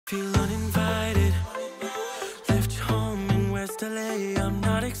Feel uninvited. Left home in West LA, I'm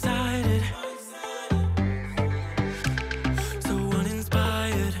not excited. So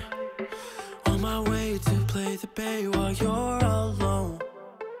uninspired. On my way to play the bay while you're alone.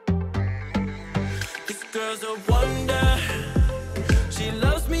 This girl's a wonder. She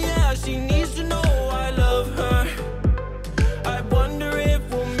loves me, yeah, she needs to know I love her. I wonder if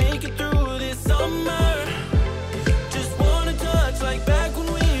we'll make it through this summer. Just wanna touch like back when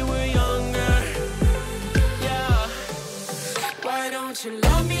we were younger. Yeah. Why don't you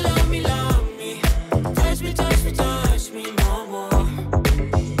love me, love me, love me? Touch me, touch me, touch me no more.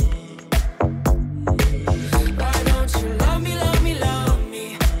 Why don't you love me, love me, love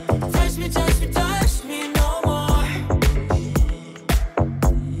me? Touch me, touch me, touch me no more.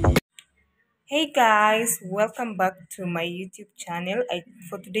 Hey guys, welcome back to my YouTube channel.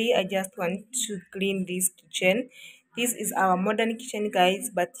 For today I just want to clean this kitchen. This is our modern kitchen, guys,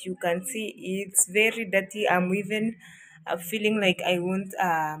 but you can see it's very dirty. I'm even feeling like I won't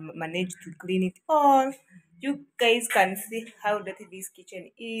manage to clean it all. You guys can see how dirty this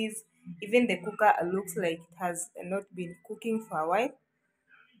kitchen is. Even the cooker looks like it has not been cooking for a while.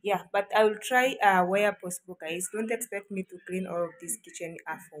 Yeah, but I will try where possible, guys. Don't expect me to clean all of this kitchen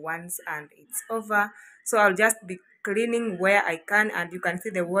for once and it's over. So I'll just be cleaning where I can, and you can see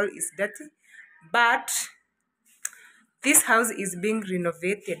the wall is dirty, but this house is being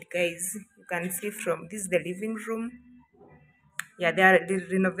renovated, guys. You can see from this is the living room. Yeah, they're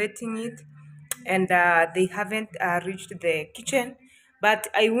renovating it, and they haven't reached the kitchen, but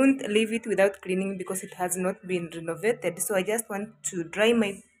I won't leave it without cleaning because it has not been renovated. So I just want to try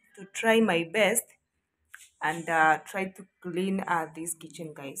my best and try to clean this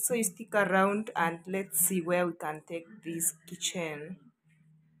kitchen, guys. So you stick around and let's see where we can take this kitchen.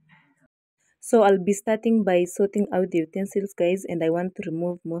 So I'll be starting by sorting out the utensils, guys, and I want to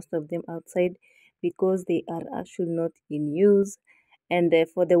remove most of them outside because they are actually not in use. And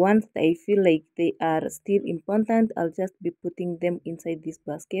for the ones that I feel like they are still important, I'll just be putting them inside this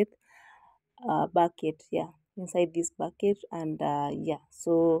bucket, yeah, inside this bucket. And yeah,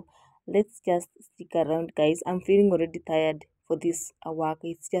 so let's just stick around, guys. I'm feeling already tired for this work.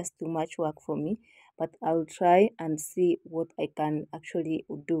 It's just too much work for me, but I'll try and see what I can actually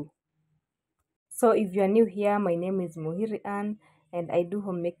do. So if you are new here, my name is Muhiri Ann, and I do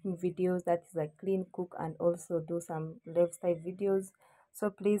homemaking videos. That is, I clean, cook, and also do some lifestyle videos. So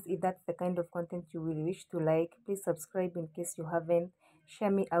please, if that's the kind of content you will wish to like, please subscribe in case you haven't. Share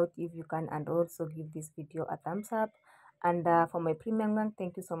me out if you can, and also give this video a thumbs up. And for my premium gang,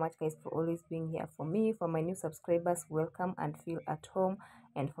 thank you so much, guys, for always being here for me. For my new subscribers, welcome and feel at home.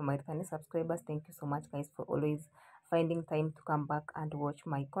 And for my returning subscribers, thank you so much, guys, for always finding time to come back and watch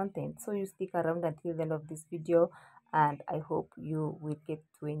my content. So you stick around until the end of this video, and I hope you will get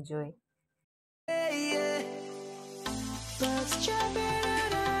to enjoy. Birds chirping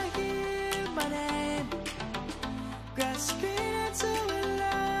and I hear my name, grasping into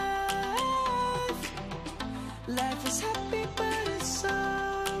life. Life is happy but it's so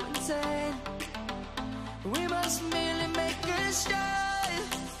insane. We must merely make a start.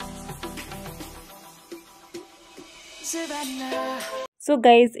 Savannah. So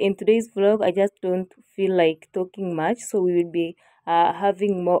guys, in today's vlog, I just don't feel like talking much, so we will be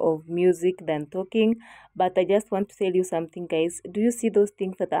having more of music than talking. But I just want to tell you something, guys. Do you see those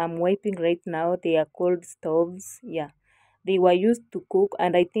things that I'm wiping right now? They are called stoves. Yeah, they were used to cook,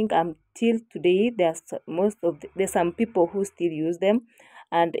 and I think till today there's some people who still use them.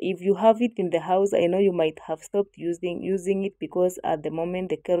 And if you have it in the house, I know you might have stopped using it because at the moment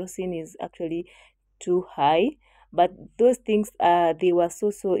the kerosene is actually too high. But those things they were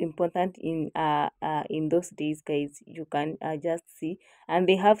so important in those days, guys. You can just see, and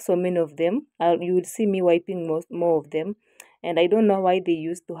they have so many of them. You will see me wiping more of them, and I don't know why they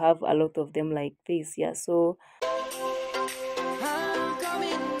used to have a lot of them like this. Yeah, so I'm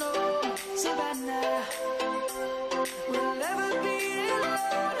coming home, Savannah. We'll never be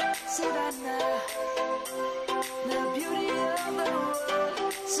alone, Savannah. The beauty of the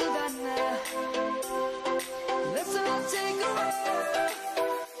world, Savannah. Let's all take a walk.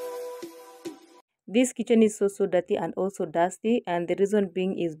 this kitchen is so dirty and also dusty, and the reason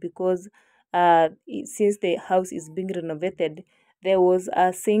being is because since the house is being renovated, there was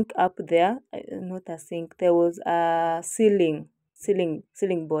a sink up there, not a sink, there was a ceiling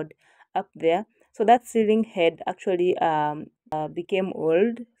board up there. So that ceiling head actually became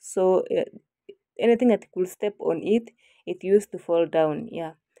old, so anything that could step on it, it used to fall down.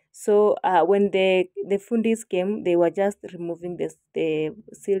 Yeah, so when the fundis came, they were just removing the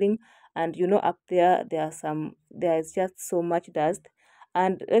ceiling, and up there there's just so much dust.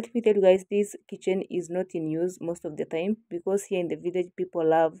 And let me tell you guys, this kitchen is not in use most of the time because here in the village people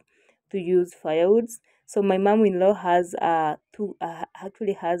love to use firewoods. So my mom-in-law has two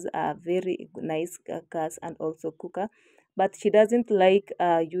actually has a very nice gas and also cooker, but she doesn't like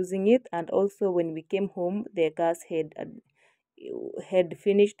using it. And also when we came home, the gas had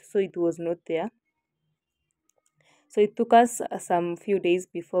finished, so it was not there. So it took us some few days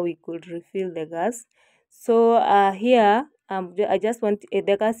before we could refill the gas. So here I just want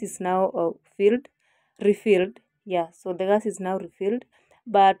the gas is now filled refilled. Yeah, so the gas is now refilled,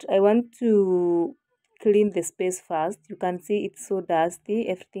 but I want to clean the space first. You can see it's so dusty,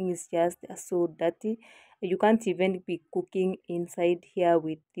 everything is just so dirty. You can't even be cooking inside here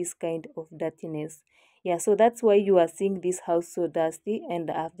with this kind of dirtiness. Yeah, so that's why you are seeing this house so dusty, and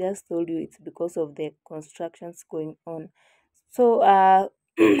I've just told you it's because of the constructions going on. So I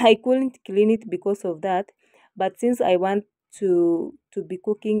couldn't clean it because of that. But since I want to be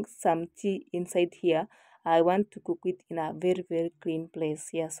cooking some tea inside here, I want to cook it in a very very clean place.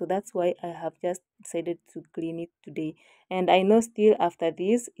 Yeah, so that's why I have just decided to clean it today. And I know still after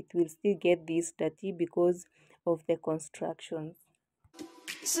this it will still get this dirty because of the construction.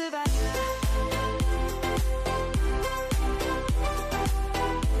 Savannah,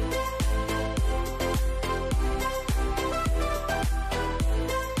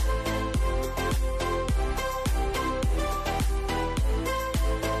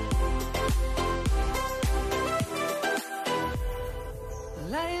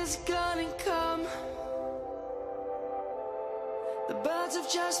 light is gonna come. The birds have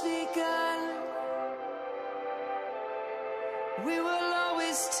just begun. We will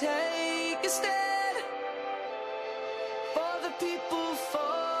always take a stand for the people,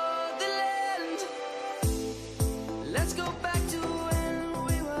 for the land. Let's go back to when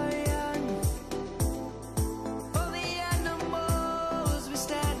we were young. For the animals we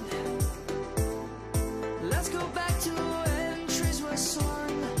stand. Let's go back to when trees were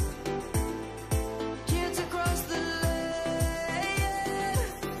swung. Kids across the land.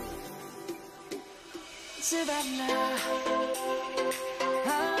 Savannah,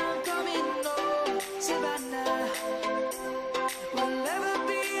 I'm coming home. Savannah, we'll never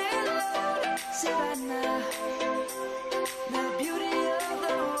be alone. Savannah, the beauty of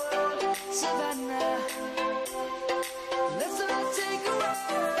the world. Savannah, let's all take a walk.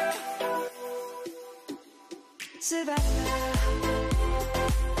 Savannah,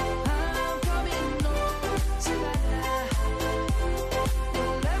 I'm coming home. Savannah,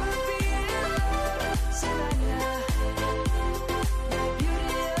 we'll never be alone. Savannah, the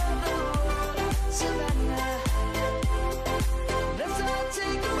beauty of the world. Savannah, let's all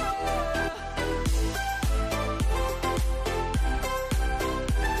take a walk.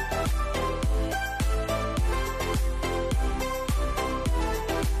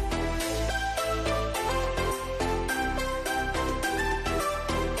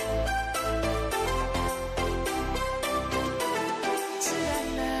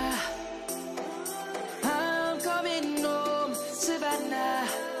 Savannah, I'm coming home. Savannah,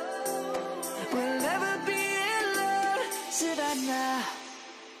 we'll never be alone. Savannah.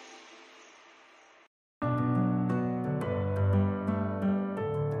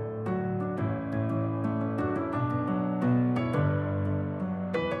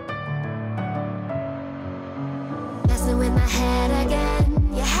 Messing with my head again.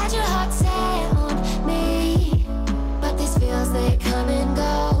 You had your heart set on me, but these feels they come and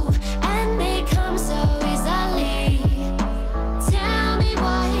go, and they come so easily. Tell me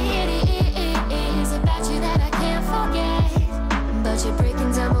what it is about you that I can't forget, but you're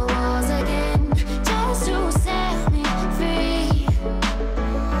breaking down my walls again just to set me free.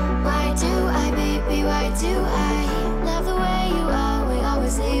 Why do I, baby, why do I love the way you are, we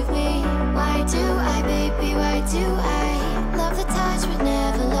always leave me? Why do I, baby, why do I love the touch but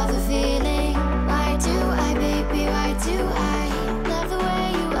never love the feeling? Why do I, baby, why do I love the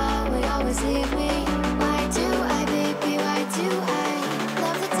way you are, we always leave me? Why do I, baby, why do I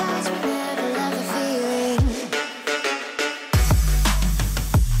love the touch but never love the feeling?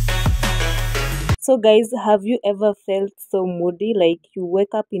 So guys, have you ever felt so moody, like you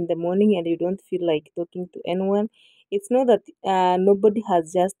wake up in the morning and you don't feel like talking to anyone? It's not that nobody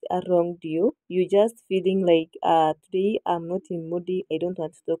has just wronged you. You just feeling like today I'm not in moody. I don't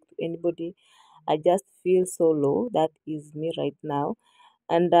want to talk to anybody. I just feel so low. That is me right now.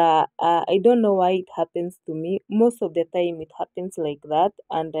 And I don't know why it happens to me. Most of the time it happens like that,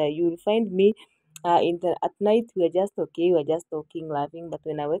 and you will find me in the at night we are just okay, we're just talking, laughing, but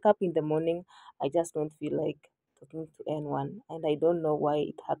when I wake up in the morning I just don't feel like talking to anyone, and I don't know why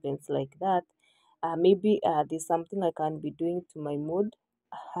it happens like that. maybe there's something I can be doing to my mood.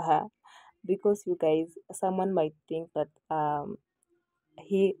 Because you guys, someone might think that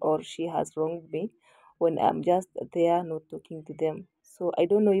he or she has wronged me when I'm just there not talking to them. So I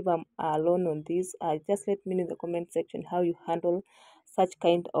don't know if I'm alone on this. Just let me know in the comment section how you handle such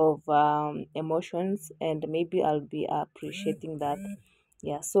kind of emotions, and maybe I'll be appreciating that.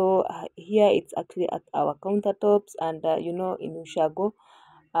 Yeah, so here it's actually at our countertops, and in Ushago,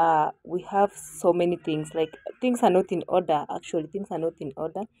 we have so many things. Like, things are not in order. Actually, things are not in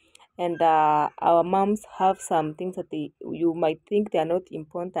order, and our moms have some things that you might think they are not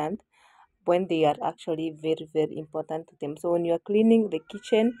important when they are actually very very important to them. So when you are cleaning the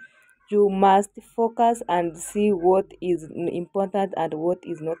kitchen, you must focus and see what is important and what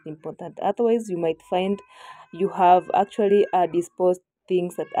is not important. Otherwise, you might find you have actually disposed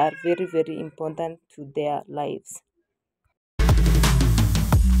things that are very very important to their lives.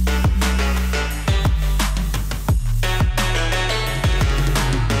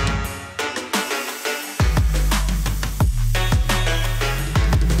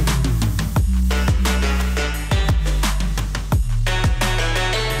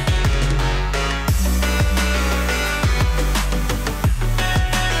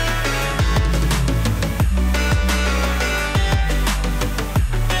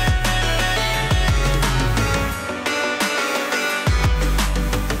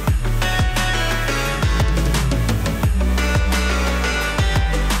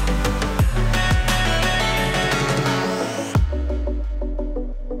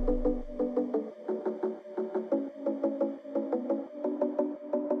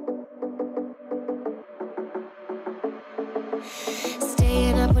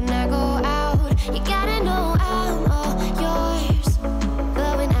 Staying up when I go out, you gotta know I'm all yours.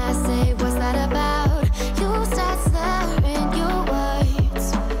 But when I say what's that about, you start slurring your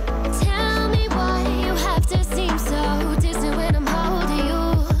words. Tell me why you have to seem so distant when I'm holding you.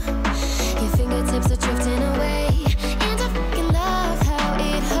 Your fingertips are drifting away, and I fucking love how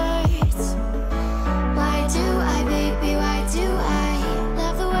it hurts. Why do I, baby, why do I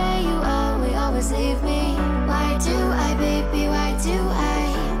love the way you always leave me? Why do I, baby, why do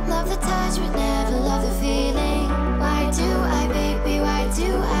I love the touch but never love the feeling? Why do I, baby, why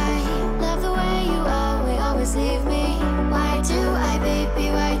do I love the way you always leave me? Why do I,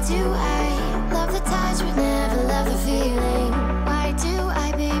 baby, why do I love the touch but never love the feeling? Why do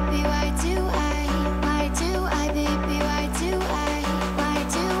I, baby, why do I? Why do I, baby, why do I? Why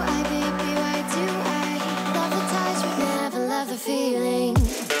do I, baby, why do I love the touch but never love the feeling?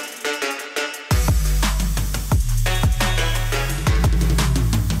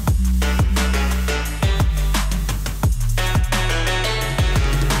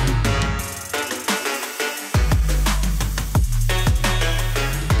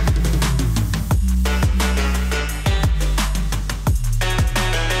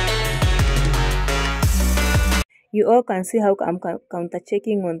 You all can see how I'm counter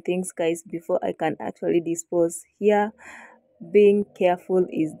checking on things, guys, before I can actually dispose. Here, being careful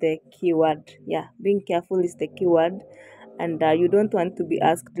is the keyword. Yeah, being careful is the keyword. And you don't want to be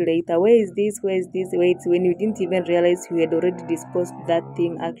asked later, where is this, where is this, wait, when you didn't even realize you had already disposed that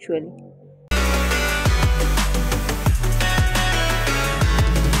thing actually.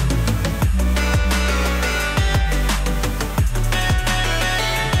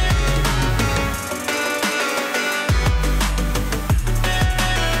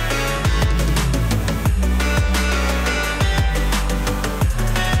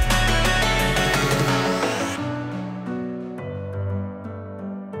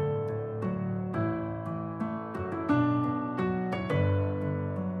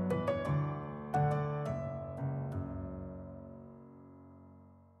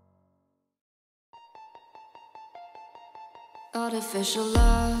 Artificial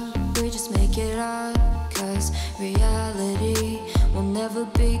love, we just make it up, 'cause reality will never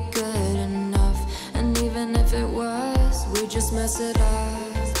be good enough. And even if it was, we just mess it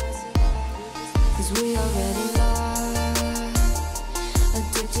up, 'cause we already lost,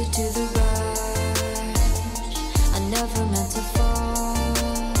 addicted to the rush. I never meant to fall,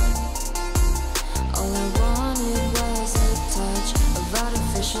 all I wanted was a touch of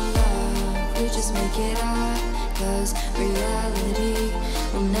artificial love. We just make it up, 'cause reality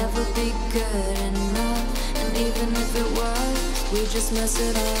will never be good enough. And even if it was, we just mess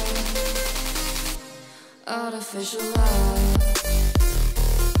it up. Artificial love,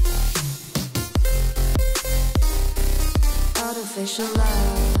 artificial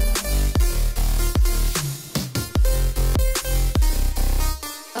love,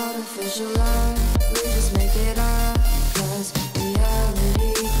 artificial love. We just make it up, 'cause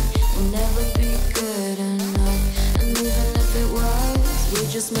reality will never be good.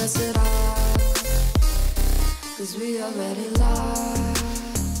 just mess it up, 'cause we already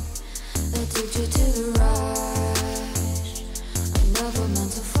lost. Addicted to the rush, I never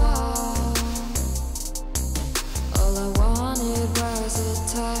meant to fall. All I wanted was a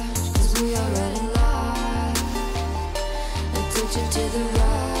touch, 'cause we already lost. Addicted to the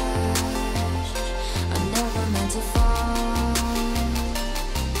rush, I never meant to fall.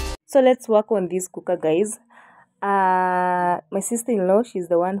 So let's work on this cooker, guys. My sister-in-law, she's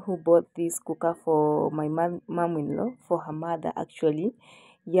the one who bought this cooker for my mom-in-law, for her mother actually.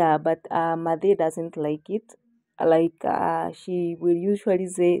 Yeah, but mother doesn't like it. Like she will usually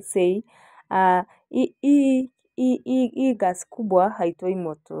say hii gas kubwa haitoi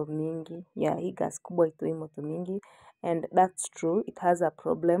moto mingi. Yeah, hii gas kubwa haitoi moto mingi, and that's true. It has a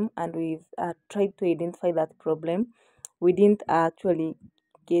problem, and we've tried to identify that problem. We didn't actually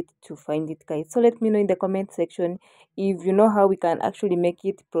get to find it, guys. So let me know in the comment section if you know how we can actually make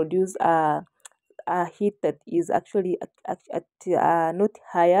it produce a heat that is actually at not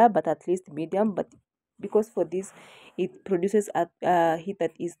higher but at least medium. But because for this it produces a heat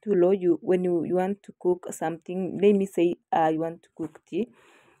that is too low, when you want to cook something, let me say you want to cook tea,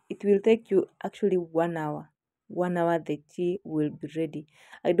 it will take you actually 1 hour. 1 hour the tea will be ready.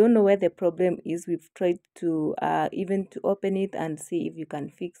 I don't know where the problem is. We've tried to even to open it and see if you can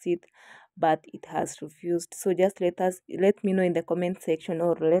fix it, but it has refused. So just let me know in the comment section,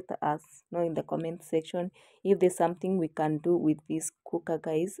 or let us know in the comment section if there's something we can do with this cooker,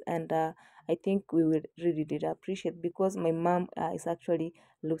 guys. And I think we will really appreciate, because my mom is actually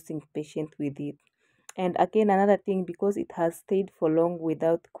losing patience with it. And again, another thing, because it has stayed for long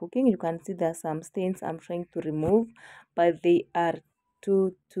without cooking, you can see there are some stains I'm trying to remove, but they are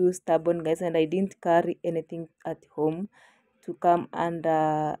too stubborn, guys. And I didn't carry anything at home to come and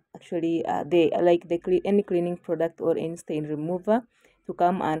actually they like any cleaning product or any stain remover to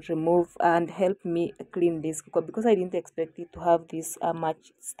come and remove and help me clean this cooker, because I didn't expect it to have this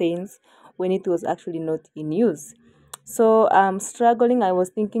much stains when it was actually not in use. So I'm struggling. I was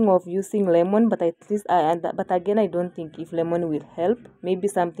thinking of using lemon, but at least but again, I don't think if lemon will help. Maybe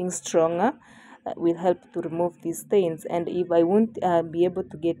something stronger will help to remove these stains. And if I won't be able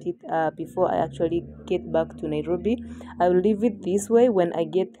to get it before I actually get back to Nairobi, I will leave it this way. When I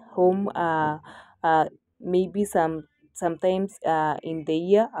get home, maybe sometimes in the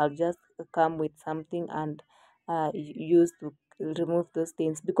year, I'll just come with something and use to remove those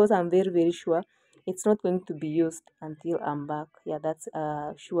stains, because I'm very sure it's not going to be used until I'm back. Yeah, that's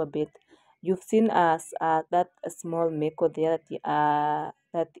a sure bet. You've seen us that small meko there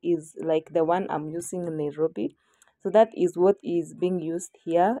that is like the one I'm using in Nairobi. So that is what is being used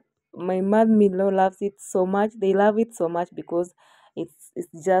here. My mother-in-law loves it so much. They love it so much because it's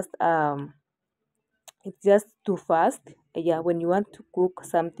just too fast. Yeah, when you want to cook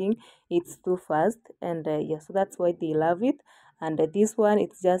something, it's too fast. And yeah, so that's why they love it. And this one,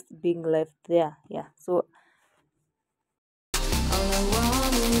 it's just being left there. Yeah, so All I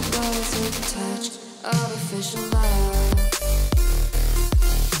wanted was a touch, artificial love.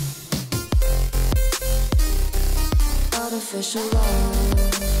 Artificial love.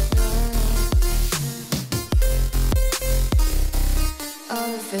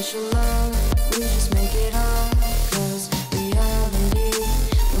 Artificial love. We just make it up, 'cause reality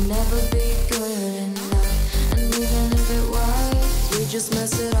will never be good enough. And even if it was, we just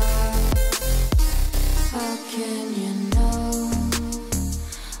mess it up. How can you know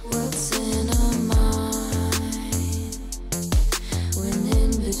what's in our mind, when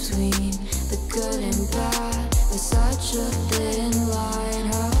in between the good and bad there's such a thin line?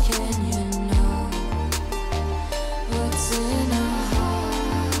 How can you know what's in our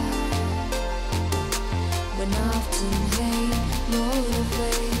heart, when often hate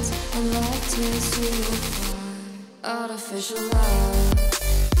motivates and love tears you apart? Artificial love.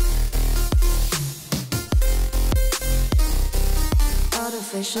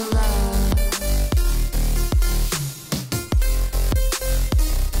 Artificial love.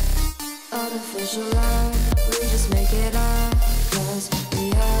 Artificial love. We just make it up, 'cause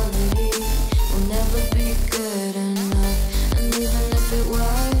reality will never be good enough. And even if it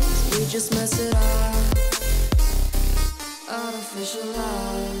was, we just mess it up. Artificial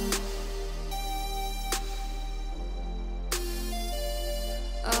love.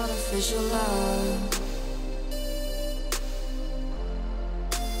 Artificial love.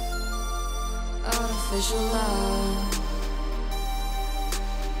 Artificial love.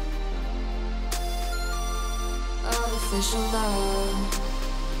 Artificial love.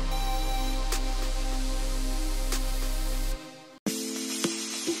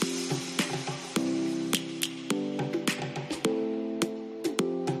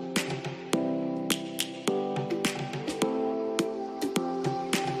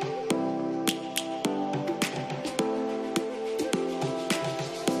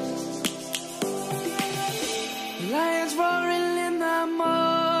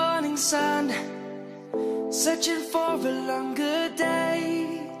 sun, searching for a longer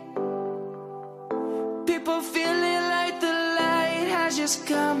day. People feeling like the light has just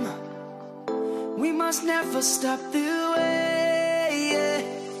come. We must never stop the way, yeah.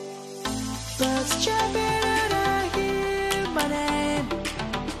 Birds chirping and I hear my name,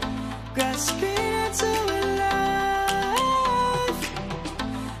 grasping into a life.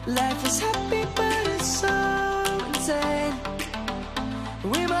 Life is happy but it's so insane.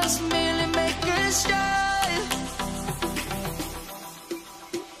 We must merely make a start.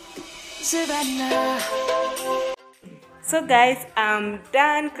 Savannah. So guys, I'm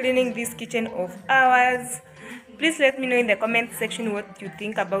done cleaning this kitchen of ours. Please let me know in the comment section what you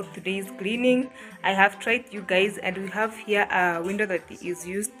think about today's cleaning. I have tried, you guys, and we have here a window that is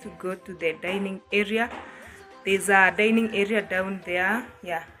used to go to the dining area. There's a dining area down there,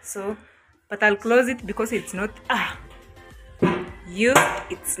 yeah, so but I'll close it because it's not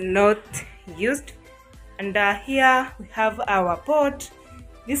used. And here we have our pot.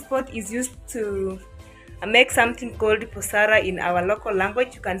 This pot is used to make something called posara in our local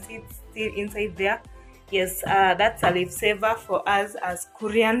language. You can see it's still inside there. Yes, that's a lifesaver for us as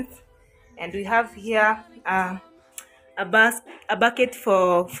Koreans. And we have here a bucket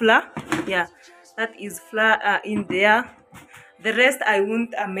for flour. Yeah, that is flour in there. The rest I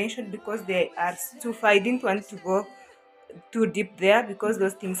won't mention because they are too far. I didn't want to go too deep there because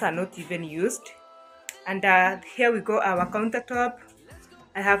those things are not even used. And here we go, our countertop.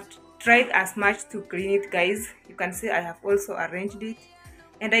 I have tried as much to clean it, guys. You can see I have also arranged it,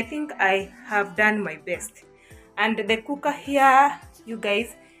 and I think I have done my best. And the cooker here, you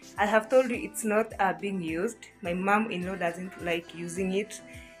guys, I have told you it's not being used. My mom-in-law doesn't like using it.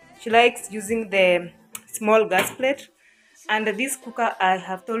 She likes using the small gas plate. And this cooker, I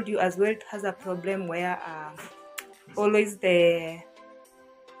have told you as well, it has a problem where always the,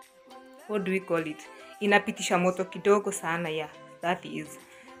 what do we call it, inapitisha moto kidogo sana. Yeah, that is.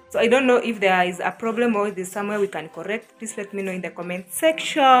 So I don't know if there is a problem or there's somewhere we can correct. Please let me know in the comment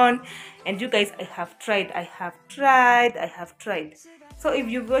section. And you guys, I have tried. So if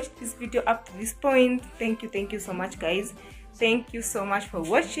you've watched this video up to this point, thank you so much, guys. Thank you so much for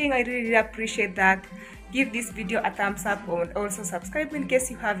watching. I really appreciate that. Give this video a thumbs up and also subscribe in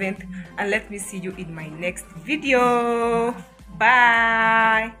case you haven't, and let me see you in my next video.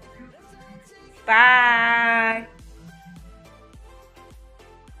 Bye.